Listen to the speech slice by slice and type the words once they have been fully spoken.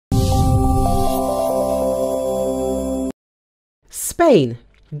Spain.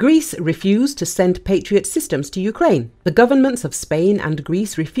 Greece refused to send Patriot systems to Ukraine. The governments of Spain and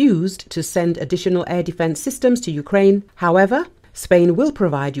Greece refused to send additional air defense systems to Ukraine. However, Spain will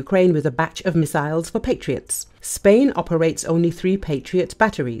provide Ukraine with a batch of missiles for Patriots. Spain operates only 3 Patriot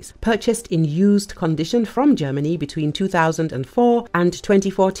batteries, purchased in used condition from Germany between 2004 and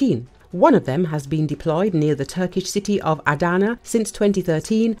 2014. One of them has been deployed near the Turkish city of Adana since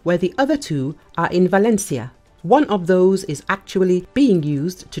 2013, where the other 2 are in Valencia. One of those is actually being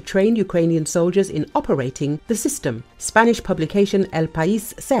used to train Ukrainian soldiers in operating the system, Spanish publication El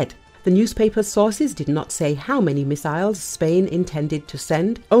País said. The newspaper's sources did not say how many missiles Spain intended to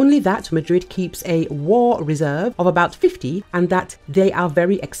send, only that Madrid keeps a war reserve of about 50 and that they are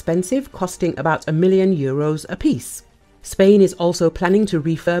very expensive, costing about €1 million apiece. Spain is also planning to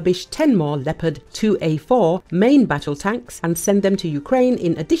refurbish 10 more Leopard 2A4 main battle tanks and send them to Ukraine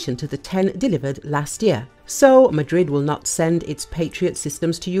in addition to the 10 delivered last year. So Madrid will not send its Patriot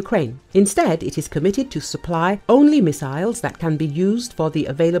systems to Ukraine. Instead, it is committed to supply only missiles that can be used for the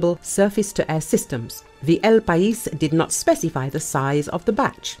available surface-to-air systems. The El País did not specify the size of the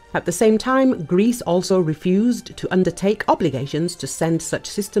batch. At the same time, Greece also refused to undertake obligations to send such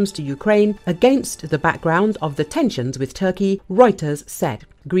systems to Ukraine against the background of the tensions with Turkey, Reuters said.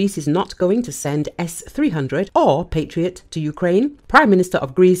 Greece is not going to send S-300 or Patriot to Ukraine, Prime Minister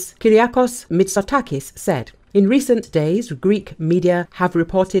of Greece Kyriakos Mitsotakis said. In recent days, Greek media have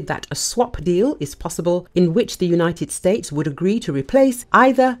reported that a swap deal is possible in which the United States would agree to replace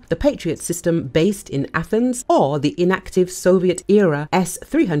either the Patriot system based in Athens or the inactive Soviet-era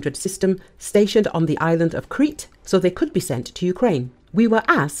S-300 system stationed on the island of Crete, so they could be sent to Ukraine. We were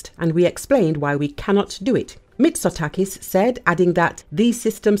asked and we explained why we cannot do it, Mitsotakis said, adding that these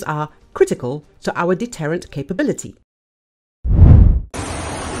systems are critical to our deterrent capability.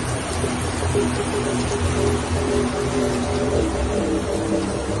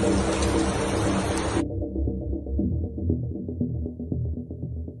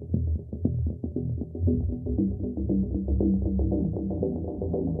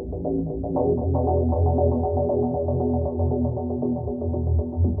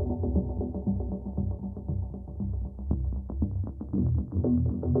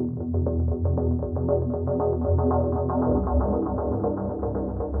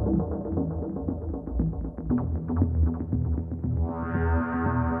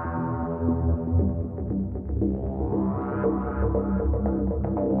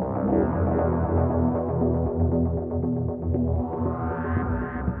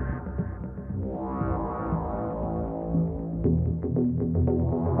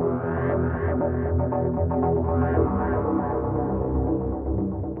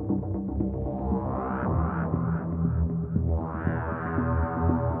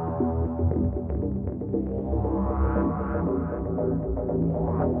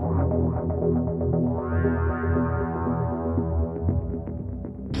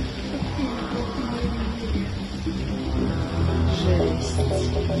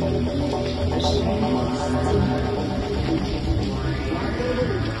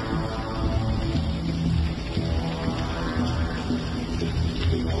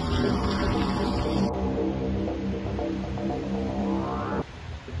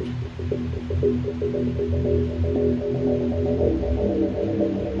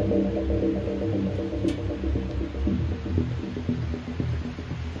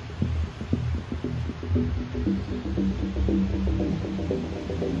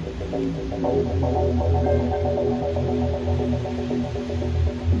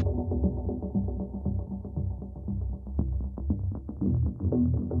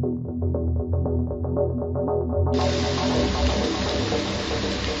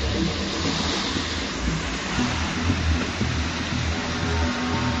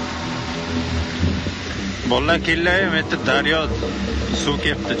 والله كله مثل دریا سو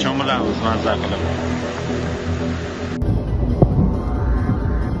کفته چون لحظ مزده کنم